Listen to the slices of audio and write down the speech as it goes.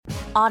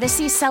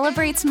Odyssey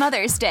celebrates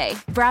Mother's Day,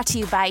 brought to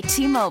you by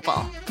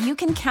T-Mobile. You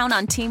can count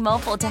on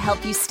T-Mobile to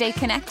help you stay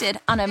connected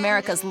on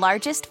America's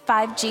largest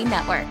 5G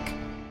network.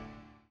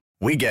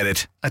 We get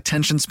it.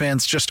 Attention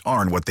spans just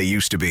aren't what they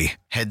used to be.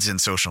 Heads in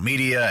social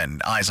media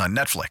and eyes on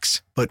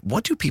Netflix. But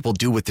what do people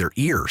do with their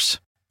ears?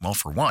 Well,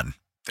 for one,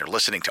 they're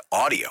listening to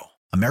audio.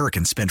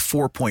 Americans spend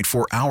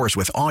 4.4 hours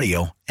with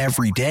audio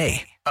every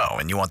day. Oh,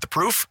 and you want the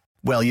proof?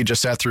 Well, you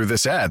just sat through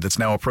this ad that's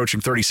now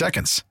approaching 30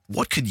 seconds.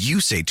 What could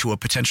you say to a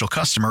potential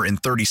customer in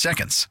 30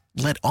 seconds?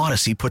 Let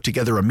Odyssey put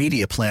together a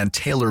media plan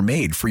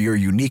tailor-made for your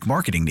unique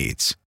marketing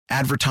needs.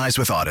 Advertise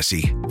with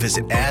Odyssey.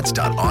 Visit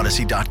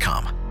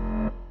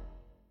ads.odyssey.com.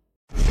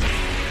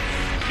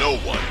 No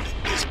one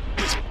is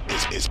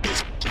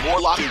more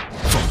locked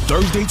from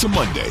Thursday to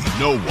Monday.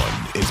 No one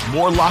is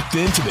more locked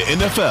into the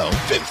NFL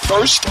than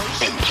First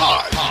and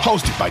Pod,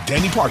 hosted by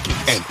Danny Parkins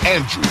and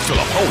Andrew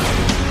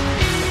Filippone.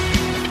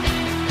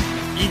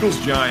 Eagles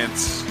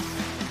Giants.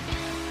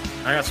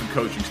 I got some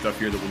coaching stuff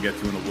here that we'll get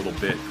to in a little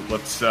bit.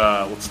 Let's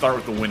start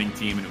with the winning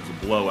team, and it was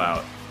a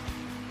blowout.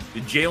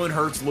 Did Jalen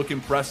Hurts look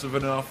impressive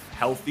enough,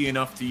 healthy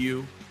enough to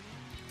you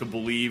to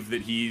believe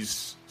that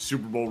he's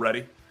Super Bowl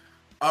ready?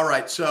 All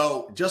right,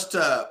 so just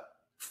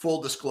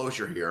full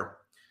disclosure here.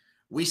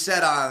 We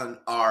said on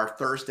our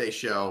Thursday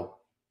show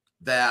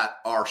that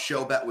our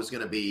show bet was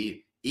going to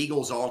be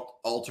Eagles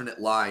alternate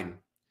line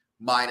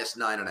minus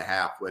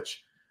 9.5,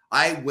 which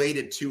I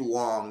waited too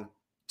long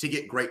to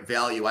get great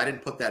value. I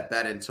didn't put that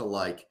bet until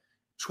like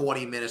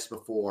 20 minutes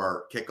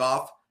before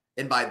kickoff.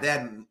 And by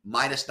then,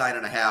 minus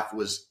 9.5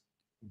 was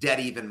dead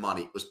even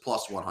money. It was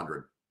plus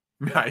 100.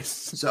 Nice.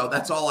 So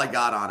that's all I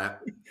got on it.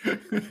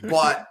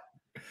 But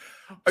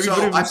but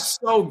it was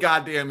so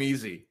goddamn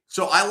easy.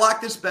 So I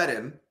locked this bet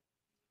in.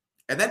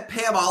 And then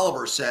Pam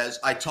Oliver says,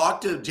 I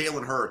talked to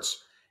Jalen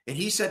Hurts, and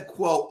he said,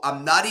 quote,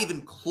 I'm not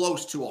even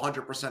close to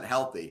 100%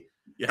 healthy.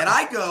 Yeah. And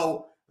I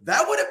go,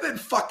 that would have been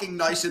fucking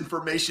nice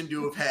information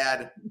to have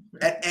had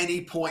at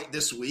any point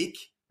this week.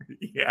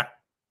 Yeah.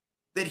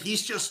 That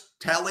he's just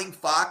telling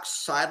Fox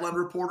sideline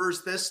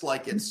reporters this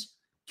like it's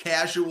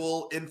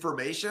casual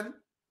information.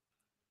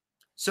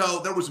 So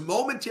there was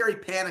momentary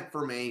panic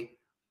for me,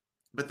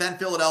 but then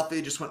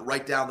Philadelphia just went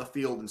right down the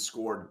field and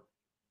scored.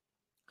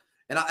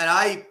 And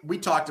we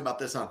talked about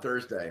this on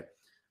Thursday.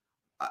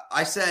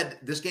 I said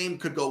this game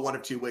could go one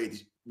of two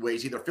ways.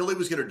 Either Philly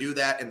was going to do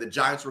that and the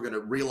Giants were going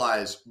to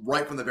realize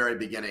right from the very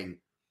beginning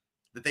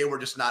that they were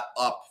just not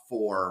up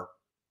for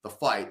the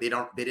fight. They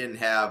didn't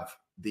have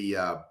the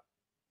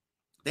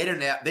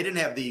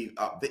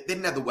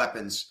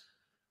weapons,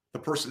 the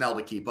personnel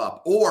to keep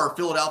up, or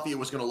Philadelphia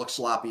was going to look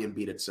sloppy and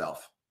beat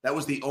itself. That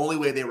was the only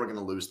way they were going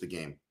to lose the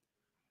game.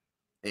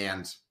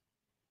 And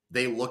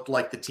they looked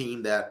like the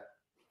team that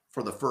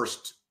for the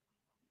first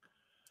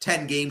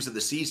 10 games of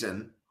the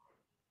season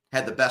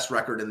had the best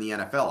record in the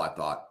NFL, I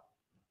thought.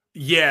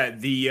 Yeah,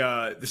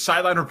 the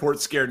sideline report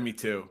scared me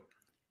too.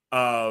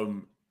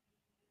 The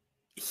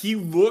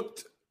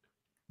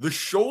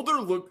shoulder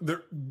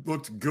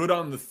looked good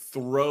on the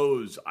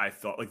throws, I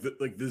thought.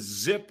 Like the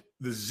zip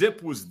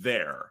was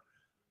there.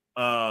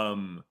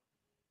 And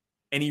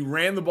he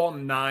ran the ball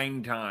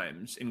 9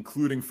 times,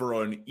 including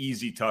for an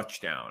easy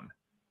touchdown.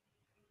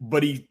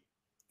 But he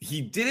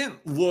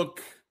didn't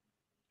look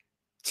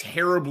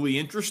terribly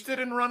interested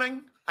in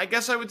running, I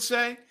guess I would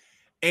say.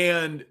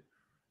 And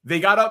they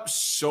got up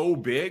so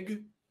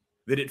big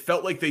that it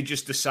felt like they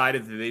just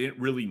decided that they didn't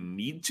really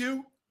need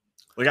to.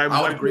 Like I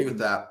would agree with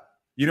that.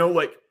 You know,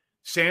 like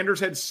Sanders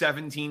had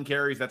 17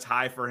 carries. That's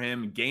high for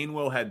him.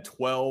 Gainwell had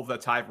 12.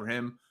 That's high for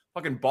him.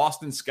 Fucking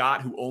Boston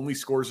Scott, who only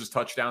scores his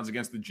touchdowns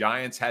against the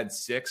Giants, had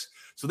 6.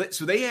 So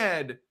they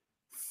had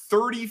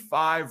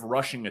 35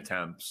 rushing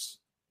attempts,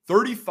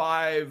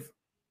 35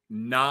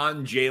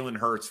 non-Jalen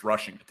Hurts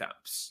rushing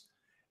attempts.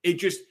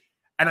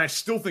 And I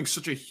still think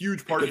such a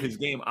huge part of his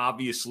game,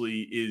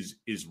 obviously, is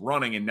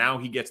running. And now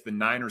he gets the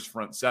Niners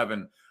front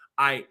 7.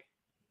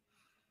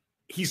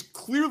 He's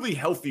clearly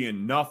healthy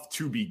enough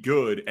to be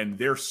good, and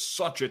they're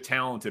such a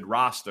talented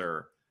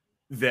roster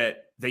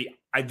that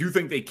I do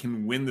think they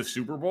can win the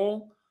Super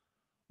Bowl.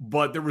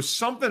 But there was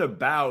something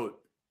about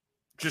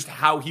just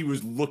how he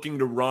was looking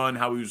to run,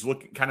 how he was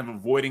kind of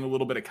avoiding a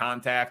little bit of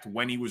contact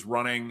when he was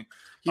running.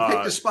 He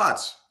picked his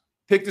spots.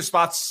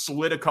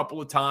 Slid a couple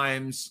of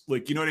times.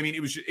 Like, you know what I mean?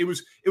 It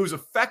was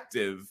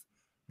effective,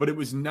 but it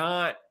was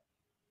not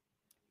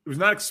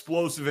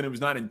explosive and it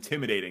was not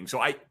intimidating. So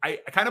I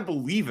kind of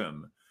believe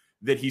him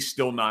that he's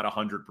still not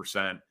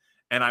 100%.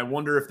 And I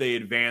wonder if they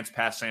advance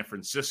past San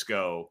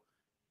Francisco,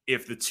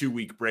 if the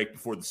 2-week break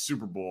before the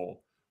Super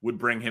Bowl would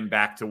bring him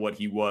back to what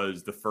he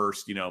was the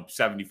first,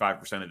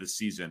 75% of the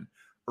season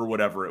or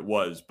whatever it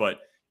was. But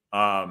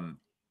the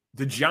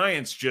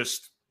Giants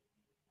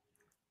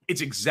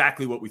it's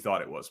exactly what we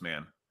thought it was,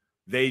 man.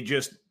 They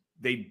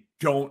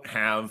don't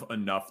have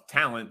enough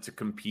talent to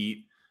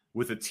compete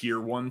with a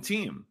tier 1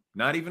 team.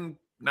 Not even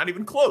Not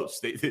even close.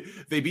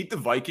 They beat the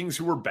Vikings,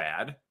 who were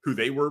bad, who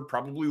they were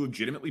probably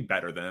legitimately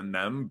better than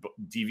them.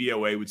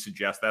 DVOA would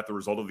suggest that. The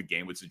result of the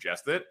game would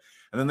suggest it.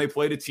 And then they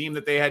played a team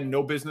that they had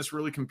no business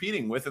really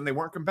competing with, and they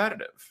weren't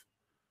competitive.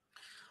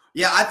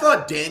 Yeah, I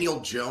thought Daniel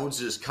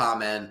Jones's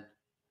comment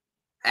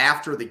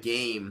after the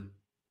game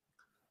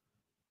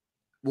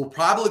will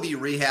probably be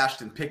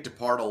rehashed and picked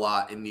apart a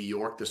lot in New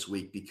York this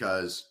week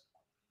because,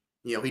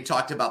 he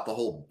talked about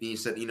he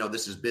said,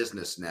 this is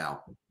business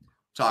now.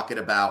 Talking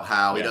about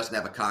how he doesn't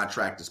have a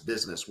contract as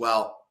business.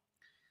 Well,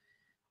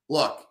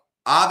 look,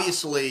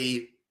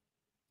 obviously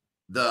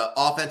the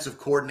offensive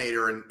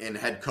coordinator and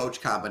head coach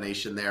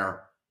combination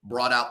there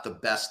brought out the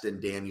best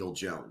in Daniel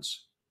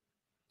Jones.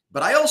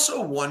 But I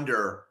also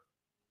wonder,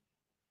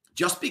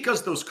 just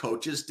because those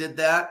coaches did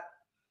that,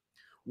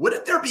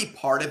 wouldn't there be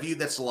part of you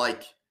that's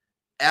like,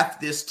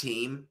 F this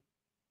team?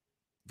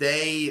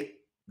 They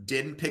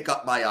didn't pick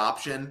up my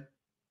option.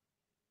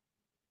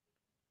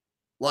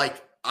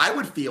 Like, I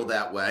would feel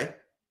that way.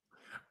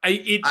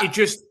 I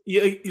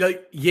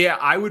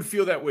would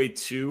feel that way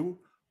too.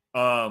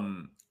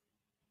 I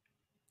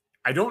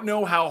don't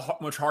know how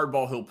much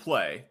hardball he'll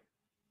play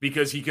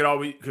because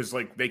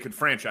they could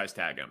franchise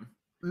tag him.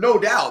 No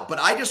doubt, but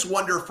I just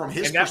wonder from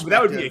his perspective.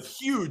 That would be a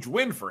huge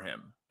win for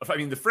him.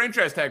 The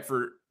franchise tag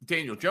for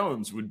Daniel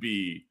Jones would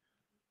be,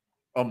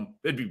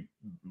 it'd be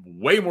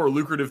way more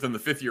lucrative than the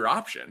 5th-year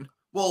option.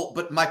 Well,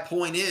 but my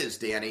point is,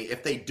 Danny,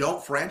 if they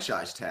don't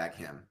franchise tag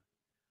him,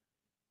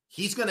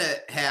 he's going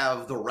to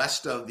have the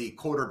rest of the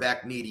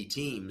quarterback needy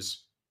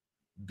teams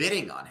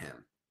bidding on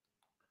him.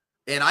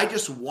 And I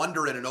just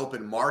wonder in an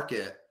open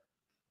market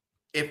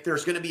if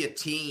there's going to be a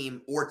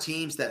team or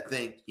teams that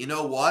think, you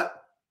know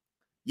what?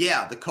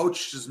 Yeah, the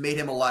coach has made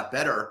him a lot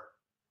better,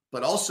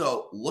 but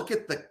also look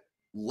at the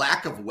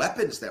lack of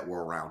weapons that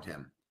were around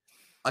him.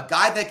 A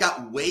guy that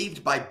got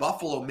waived by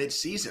Buffalo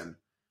midseason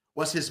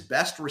was his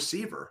best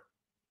receiver.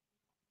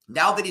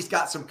 Now that he's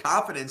got some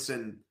confidence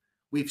and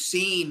we've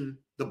seen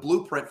the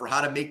blueprint for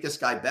how to make this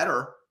guy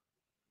better.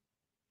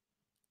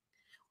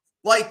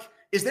 Like,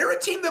 is there a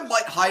team that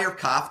might hire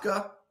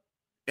Kafka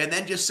and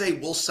then just say,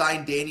 we'll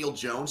sign Daniel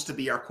Jones to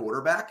be our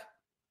quarterback?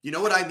 You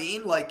know what I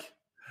mean?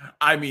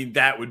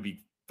 That would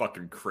be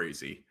fucking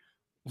crazy.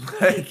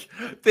 Like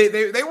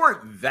they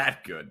weren't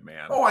that good,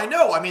 man. Oh, I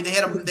know. They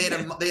had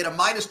a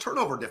minus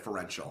turnover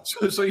differential.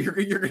 So you're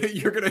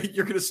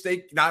gonna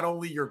stake not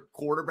only your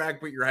quarterback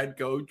but your head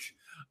coach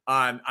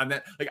on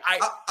that. Like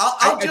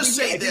I'll just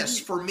say this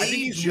for me, I think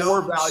he's Jones,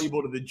 more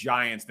valuable to the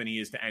Giants than he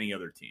is to any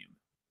other team.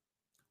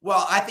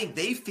 Well, I think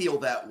they feel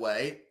that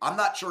way. I'm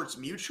not sure it's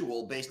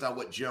mutual based on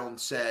what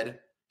Jones said.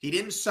 He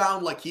didn't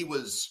sound like he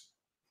was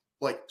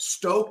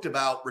stoked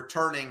about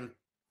returning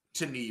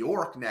to New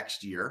York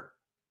next year.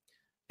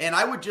 And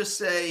I would just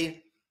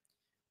say,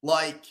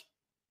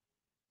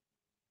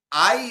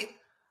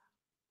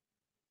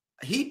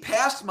 he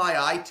passed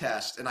my eye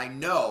test, and I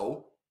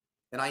know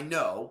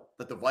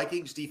that the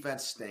Vikings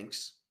defense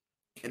stinks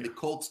and the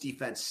Colts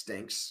defense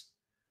stinks,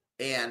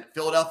 and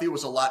Philadelphia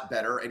was a lot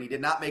better, and he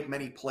did not make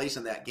many plays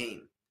in that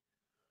game.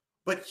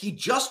 But he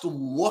just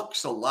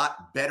looks a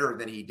lot better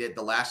than he did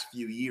the last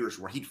few years,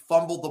 where he'd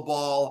fumble the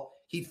ball,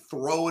 he'd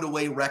throw it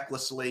away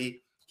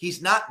recklessly.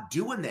 He's not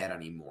doing that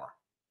anymore.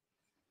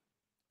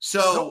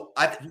 So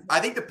I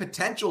think the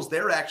potential's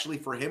there actually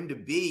for him to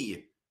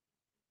be.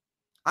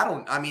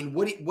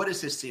 What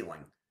is his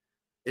ceiling?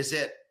 Is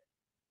it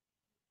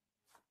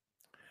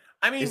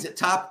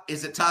top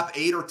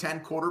 8 or 10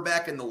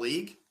 quarterback in the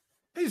league?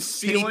 His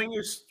ceiling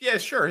is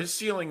sure. His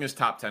ceiling is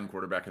top 10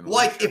 quarterback in the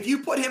league. Sure. If you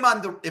put him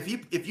on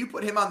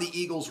the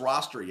Eagles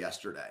roster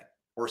yesterday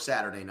or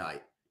Saturday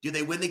night, do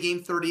they win the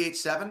game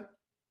 38-7?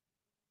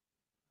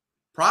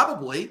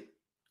 Probably.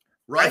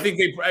 Right? I think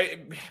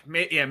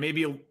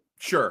maybe.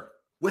 Sure.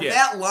 With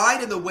that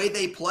line and the way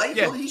they play,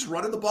 he's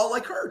running the ball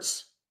like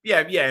Hurts. Yeah,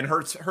 and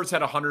Hurts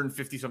had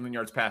 150-something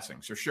yards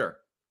passing, so sure.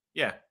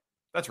 Yeah,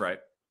 that's right.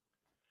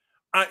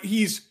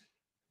 He's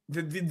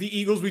the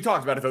Eagles, we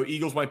talked about it, though.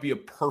 Eagles might be a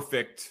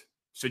perfect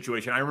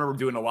situation. I remember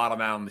doing a lot of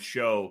that on the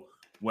show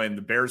when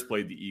the Bears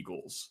played the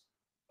Eagles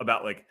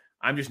about,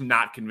 I'm just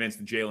not convinced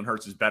that Jalen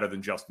Hurts is better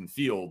than Justin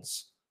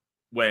Fields.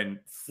 When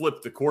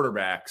flip the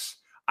quarterbacks,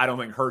 I don't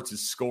think Hurts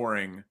is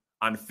scoring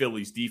on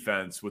Philly's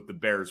defense with the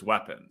Bears'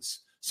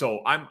 weapons.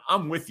 So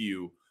I'm with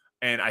you,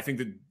 and I think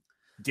that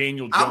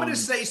Daniel Jones. I'm going to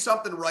say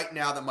something right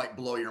now that might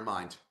blow your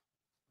mind.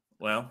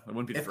 Well, it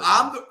wouldn't be the first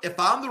time. If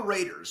I'm the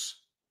Raiders,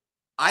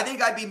 I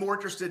think I'd be more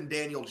interested in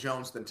Daniel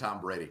Jones than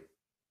Tom Brady.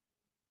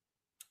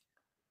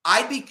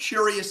 I'd be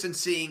curious in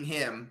seeing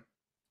him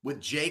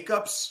with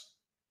Jacobs,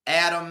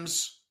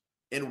 Adams,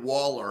 and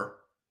Waller,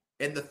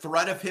 and the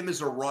threat of him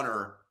as a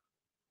runner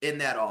in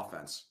that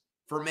offense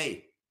for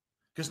me.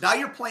 Because now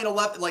you're playing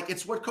 11,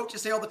 it's what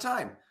coaches say all the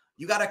time.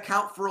 You got to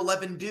count for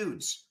 11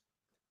 dudes.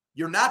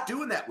 You're not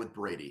doing that with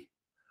Brady.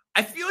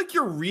 I feel like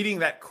you're reading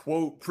that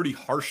quote pretty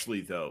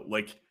harshly, though.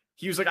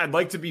 He was like, I'd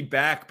like to be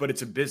back, but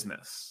it's a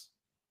business.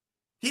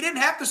 He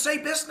didn't have to say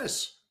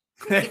business.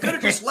 He could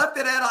have just left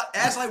it at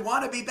as I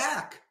want to be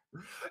back.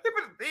 But,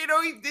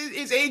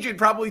 his agent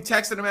probably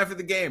texted him after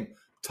the game.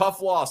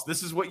 Tough loss.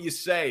 This is what you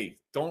say.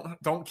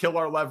 Don't kill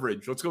our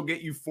leverage. Let's go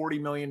get you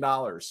 $40 million.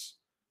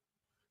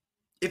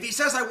 If he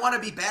says, I want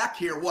to be back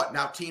here, what?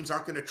 Now teams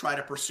aren't going to try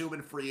to pursue him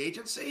in free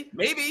agency?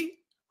 Maybe.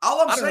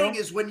 All I'm saying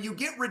is when you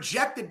get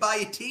rejected by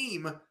a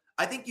team,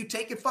 I think you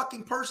take it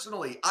fucking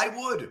personally. I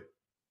would.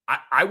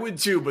 I would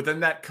too, but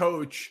then that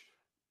coach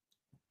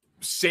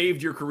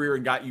saved your career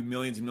and got you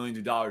millions and millions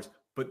of dollars.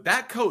 But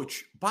that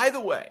coach, by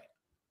the way,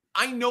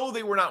 I know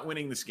they were not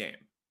winning this game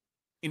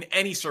in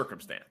any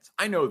circumstance.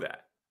 I know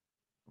that.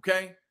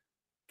 Okay?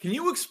 Can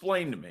you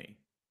explain to me,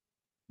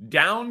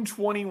 down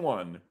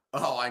 21.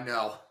 Oh, I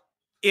know.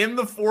 In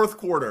the fourth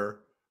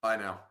quarter. I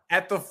know.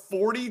 At the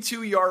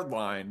 42-yard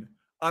line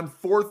on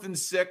 4th and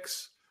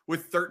 6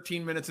 with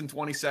 13 minutes and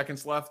 20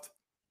 seconds left,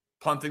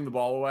 punting the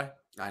ball away.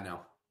 I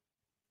know.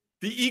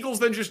 The Eagles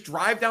then just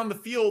drive down the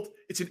field.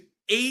 It's an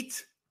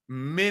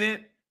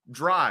 8-minute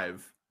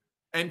drive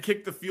and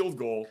kick the field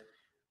goal.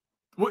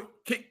 What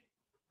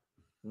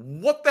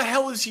the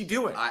hell is he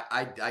doing?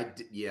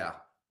 Yeah.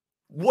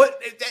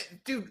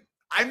 Dude,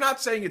 I'm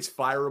not saying it's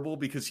fireable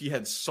because he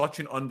had such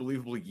an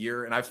unbelievable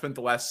year. And I've spent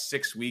the last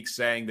 6 weeks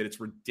saying that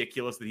it's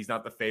ridiculous that he's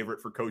not the favorite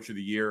for coach of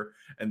the year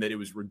and that it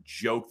was a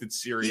joke that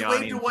Sirianni. He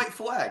waved a white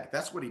flag.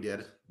 That's what he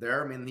did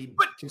there. I mean, he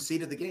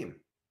conceded the game.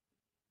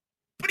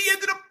 But he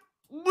ended up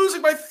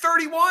losing by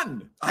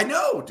 31. I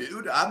know,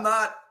 dude.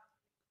 I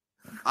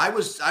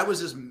was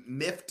as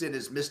miffed and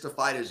as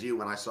mystified as you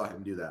when I saw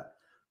him do that.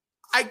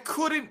 I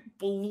couldn't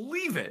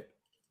believe it.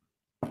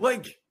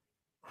 Like,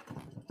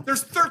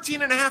 there's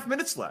 13 and a half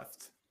minutes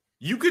left.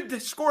 You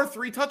could score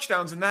 3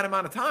 touchdowns in that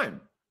amount of time.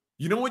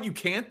 You know what you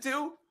can't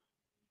do?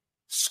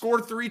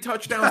 Score 3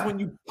 touchdowns when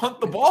you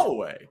punt the ball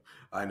away.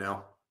 I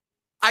know.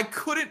 I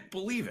couldn't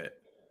believe it.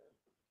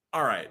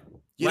 All right.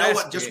 You know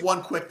what? Just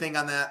one quick thing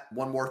on that.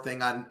 One more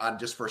thing on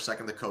just for a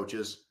second, the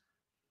coaches.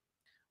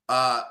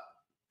 I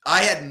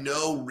had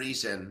no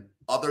reason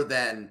other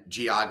than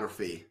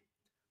geography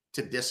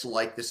to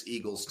dislike this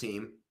Eagles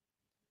team.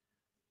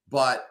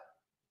 But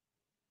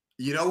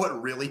you know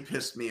what really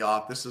pissed me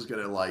off? This is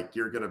going to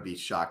you're going to be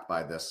shocked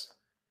by this.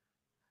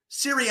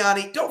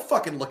 Sirianni, don't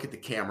fucking look at the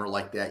camera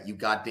like that, you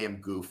goddamn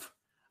goof.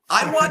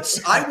 I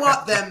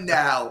want them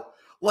now.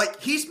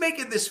 Like, he's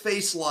making this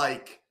face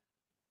like,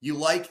 you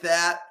like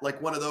that?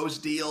 Like one of those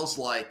deals,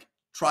 like,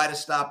 try to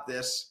stop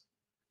this.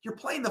 You're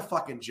playing the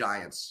fucking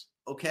Giants,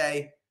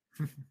 okay?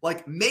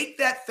 Like, make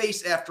that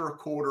face after a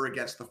quarter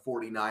against the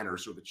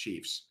 49ers or the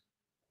Chiefs.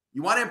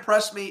 You want to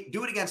impress me?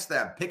 Do it against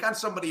them. Pick on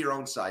somebody your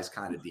own size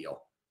kind of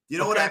deal. You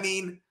know what I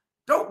mean?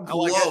 Don't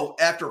glow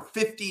after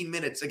 15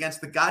 minutes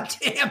against the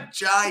goddamn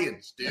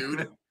Giants,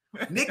 dude.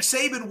 Nick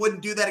Saban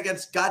wouldn't do that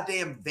against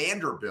goddamn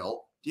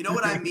Vanderbilt. Do you know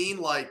what I mean?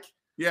 Like,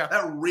 yeah,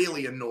 that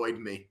really annoyed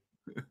me.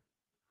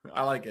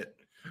 I like it.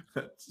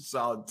 That's a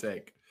solid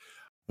take.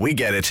 We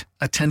get it.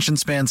 Attention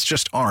spans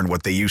just aren't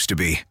what they used to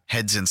be.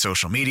 Heads in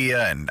social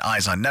media and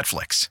eyes on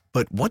Netflix.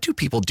 But what do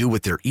people do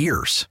with their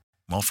ears?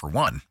 Well, for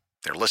one,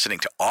 they're listening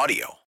to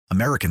audio.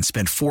 Americans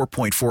spend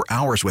 4.4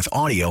 hours with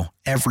audio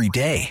every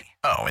day.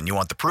 Oh, and you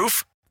want the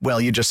proof?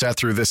 Well, you just sat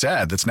through this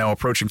ad that's now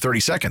approaching 30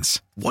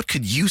 seconds. What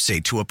could you say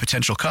to a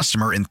potential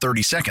customer in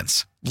 30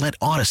 seconds? Let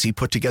Odyssey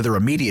put together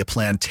a media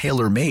plan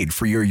tailor-made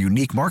for your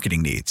unique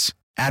marketing needs.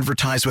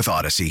 Advertise with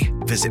Odyssey.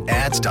 Visit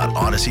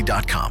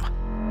ads.odyssey.com.